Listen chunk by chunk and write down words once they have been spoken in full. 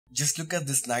Just look at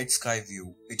this night sky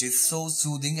view. It is so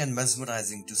soothing and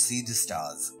mesmerizing to see the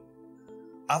stars.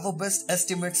 Our best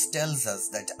estimates tells us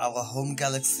that our home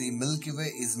galaxy Milky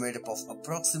Way is made up of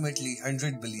approximately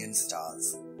 100 billion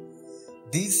stars.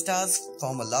 These stars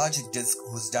form a large disk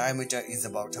whose diameter is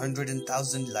about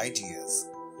 100,000 light years.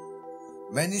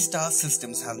 Many star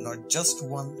systems have not just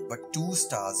one but two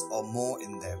stars or more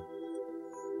in them.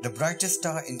 The brightest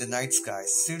star in the night sky,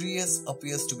 Sirius,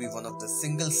 appears to be one of the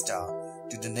single star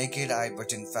to the naked eye,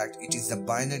 but in fact it is a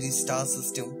binary star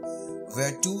system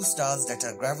where two stars that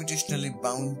are gravitationally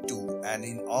bound to and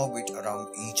in orbit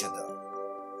around each other.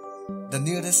 The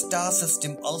nearest star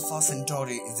system, Alpha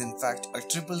Centauri, is in fact a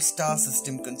triple star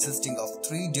system consisting of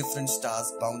three different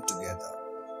stars bound together.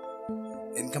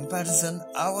 In comparison,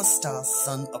 our star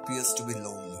Sun appears to be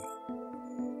lonely.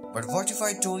 But what if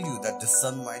I told you that the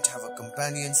Sun might have a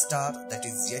companion star that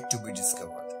is yet to be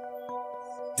discovered?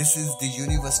 This is the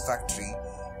Universe Factory,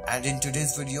 and in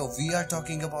today's video we are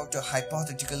talking about a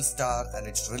hypothetical star and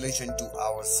its relation to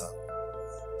our Sun.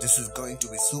 This is going to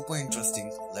be super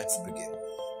interesting. Let's begin.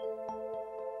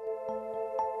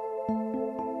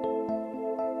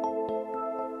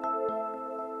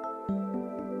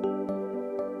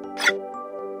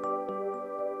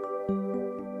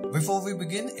 Before we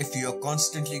begin, if you are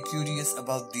constantly curious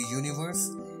about the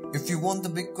universe, if you want the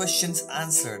big questions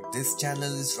answered, this channel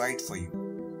is right for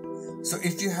you. So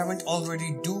if you haven't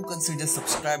already, do consider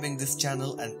subscribing this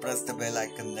channel and press the bell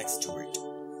icon next to it.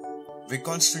 We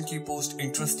constantly post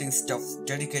interesting stuff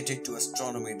dedicated to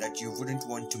astronomy that you wouldn't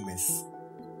want to miss.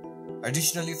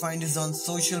 Additionally, find us on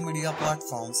social media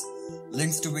platforms,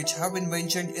 links to which have been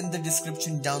mentioned in the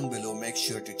description down below. Make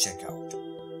sure to check out.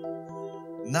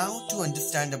 Now, to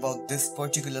understand about this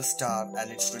particular star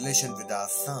and its relation with our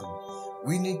Sun,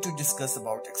 we need to discuss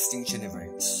about extinction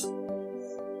events.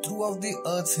 Throughout the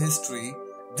Earth's history,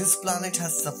 this planet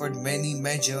has suffered many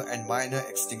major and minor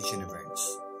extinction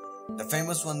events. The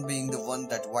famous one being the one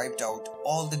that wiped out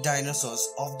all the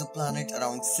dinosaurs of the planet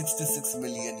around 66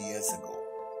 million years ago.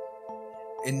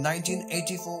 In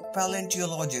 1984,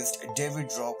 paleontologists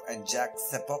David Robb and Jack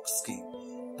Sepkoski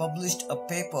published a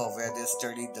paper where they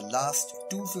studied the last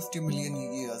 250 million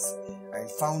years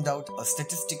and found out a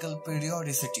statistical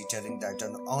periodicity telling that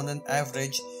on an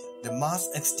average, the mass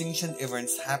extinction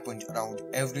events happened around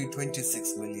every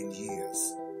 26 million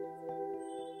years.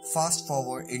 Fast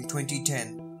forward in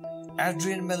 2010,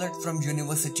 Adrian Mellett from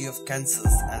University of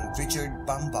Kansas and Richard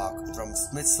Bambach from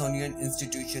Smithsonian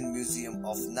Institution Museum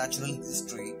of Natural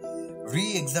History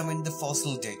re-examined the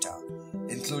fossil data,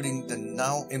 including the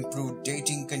now improved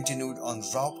dating continued on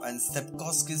Robb and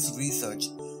Sepkoski's research,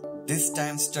 this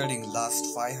time studying last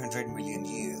 500 million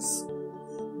years.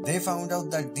 They found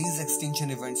out that these extinction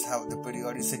events have the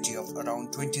periodicity of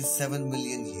around 27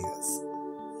 million years.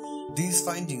 These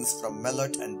findings from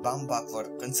Mellott and Bambach were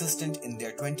consistent in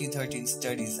their 2013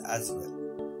 studies as well.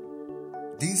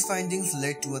 These findings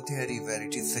led to a theory where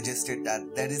it is suggested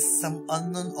that there is some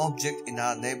unknown object in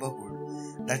our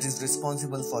neighborhood that is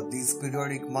responsible for these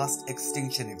periodic mass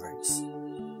extinction events.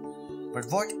 But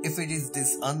what if it is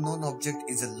this unknown object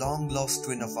is a long-lost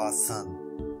twin of our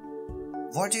Sun?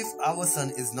 What if our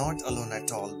Sun is not alone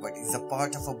at all but is a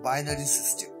part of a binary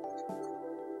system?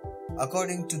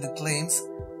 According to the claims,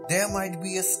 there might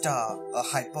be a star, a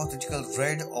hypothetical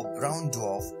red or brown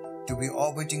dwarf, to be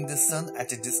orbiting the Sun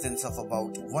at a distance of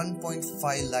about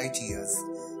 1.5 light years,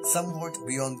 somewhat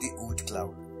beyond the Oort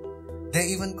cloud. They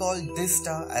even called this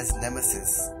star as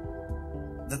Nemesis.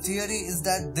 The theory is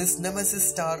that this Nemesis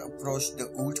star approached the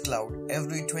Oort cloud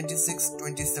every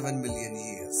 26-27 million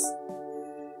years.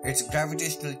 Its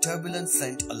gravitational turbulence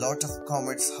sent a lot of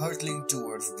comets hurtling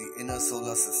towards the inner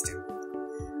solar system.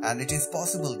 And it is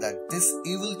possible that this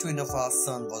evil twin of our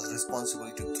Sun was responsible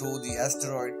to throw the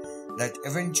asteroid that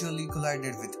eventually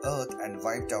collided with Earth and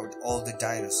wiped out all the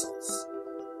dinosaurs.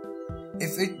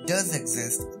 If it does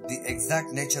exist, the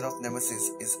exact nature of Nemesis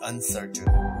is uncertain.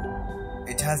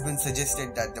 It has been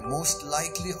suggested that the most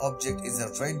likely object is a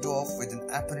red dwarf with an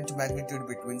apparent magnitude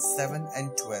between 7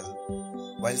 and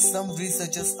 12, while some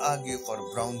researchers argue for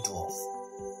a brown dwarf.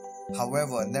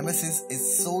 However, Nemesis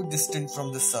is so distant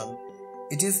from the Sun,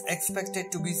 it is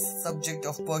expected to be subject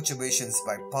of perturbations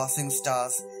by passing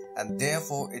stars, and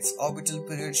therefore its orbital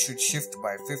period should shift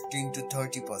by 15 to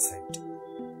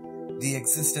 30%. The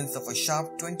existence of a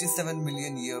sharp 27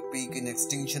 million year peak in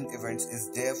extinction events is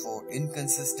therefore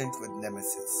inconsistent with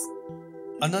Nemesis.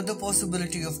 Another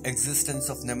possibility of existence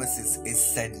of Nemesis is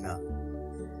Sedna.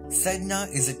 Sedna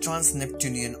is a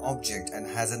trans-Neptunian object and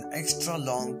has an extra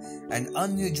long and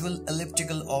unusual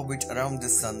elliptical orbit around the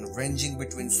Sun ranging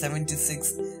between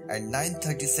 76 and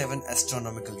 937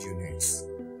 astronomical units.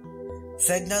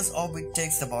 Sedna's orbit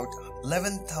takes about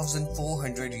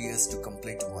 11,400 years to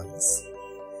complete once.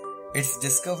 Its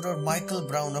discoverer Michael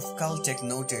Brown of Caltech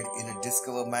noted in a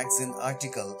Discover magazine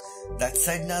article that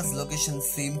Sedna's location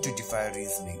seemed to defy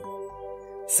reasoning.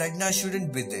 Sedna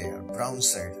shouldn't be there, Brown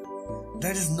said.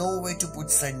 There is no way to put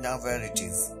Sedna where it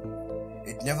is.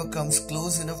 It never comes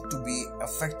close enough to be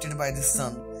affected by the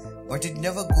sun, but it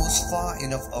never goes far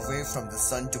enough away from the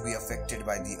sun to be affected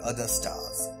by the other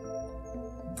stars.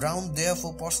 Brown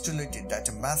therefore postulated that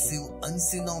a massive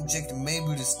unseen object may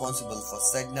be responsible for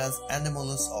Sedna's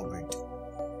anomalous orbit.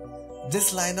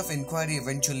 This line of inquiry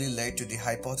eventually led to the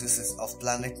hypothesis of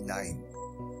Planet 9.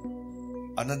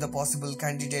 Another possible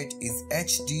candidate is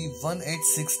HD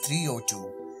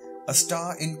 186302, a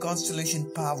star in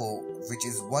constellation Pavo, which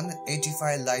is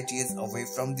 185 light years away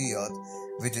from the Earth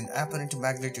with an apparent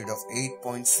magnitude of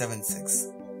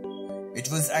 8.76. It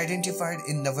was identified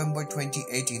in November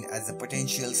 2018 as a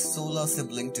potential solar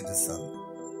sibling to the Sun.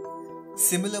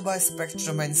 Similar by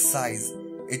spectrum and size,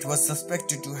 it was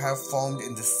suspected to have formed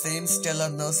in the same stellar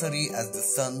nursery as the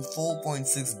Sun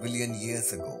 4.6 billion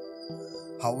years ago.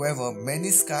 However,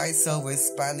 many sky surveys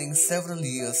spanning several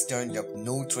years turned up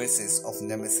no traces of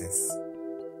Nemesis.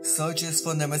 Searches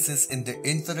for Nemesis in the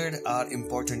infrared are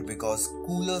important because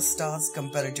cooler stars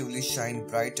comparatively shine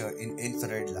brighter in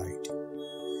infrared light.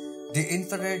 The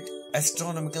Infrared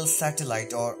Astronomical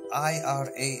Satellite or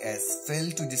IRAS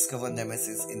failed to discover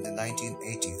Nemesis in the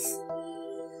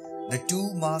 1980s. The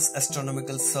Two-Mass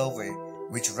Astronomical Survey,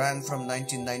 which ran from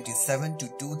 1997 to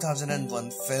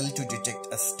 2001, failed to detect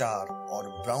a star or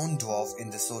brown dwarf in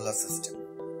the solar system.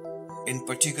 In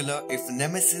particular, if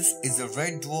Nemesis is a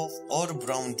red dwarf or a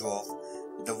brown dwarf,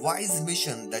 the WISE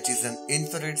mission, that is an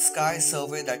infrared sky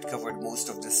survey that covered most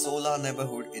of the solar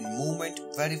neighborhood in movement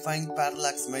verifying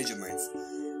parallax measurements,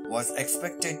 was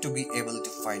expected to be able to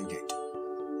find it.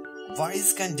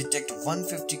 WISE can detect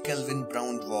 150 Kelvin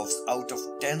brown dwarfs out of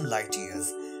 10 light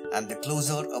years, and the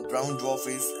closer a brown dwarf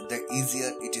is, the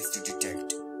easier it is to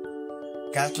detect.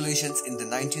 Calculations in the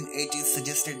 1980s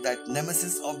suggested that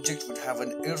Nemesis object would have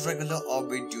an irregular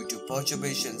orbit due to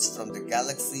perturbations from the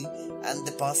galaxy and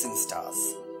the passing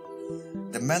stars.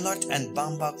 The Melot and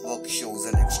Bambach work shows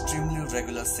an extremely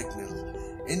regular signal,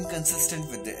 inconsistent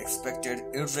with the expected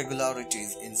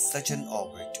irregularities in such an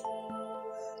orbit.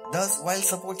 Thus, while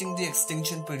supporting the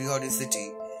extinction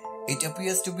periodicity, it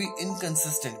appears to be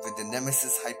inconsistent with the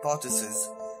Nemesis hypothesis,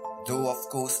 though of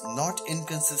course not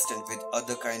inconsistent with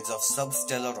other kinds of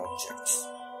substellar objects.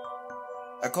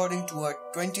 According to a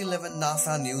 2011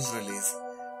 NASA news release,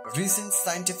 recent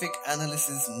scientific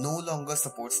analysis no longer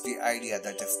supports the idea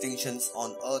that extinctions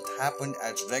on Earth happened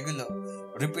at regular,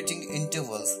 repeating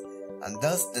intervals, and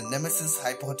thus the Nemesis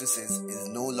hypothesis is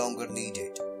no longer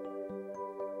needed.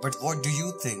 But what do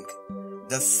you think?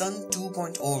 Does Sun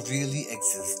 2.0 really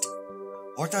exist?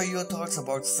 What are your thoughts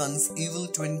about Sun's evil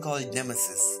twin called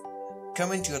Nemesis?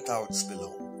 Comment your thoughts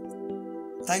below.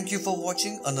 Thank you for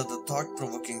watching another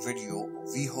thought-provoking video.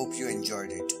 We hope you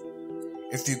enjoyed it.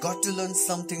 If you got to learn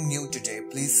something new today,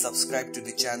 please subscribe to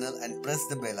the channel and press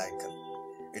the bell icon.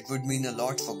 It would mean a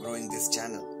lot for growing this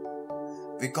channel.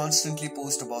 We constantly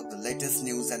post about the latest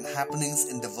news and happenings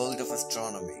in the world of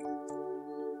astronomy.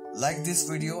 Like this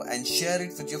video and share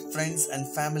it with your friends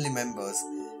and family members.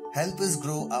 Help us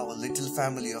grow our little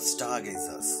family of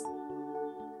stargazers.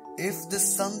 If the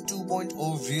Sun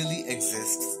 2.0 really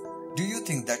exists, do you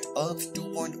think that Earth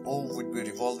 2.0 would be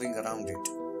revolving around it?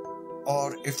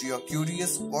 Or if you are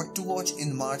curious what to watch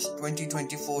in March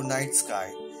 2024 night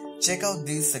sky, check out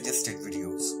these suggested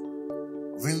videos.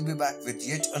 We'll be back with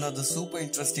yet another super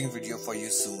interesting video for you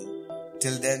soon.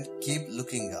 Till then, keep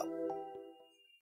looking up.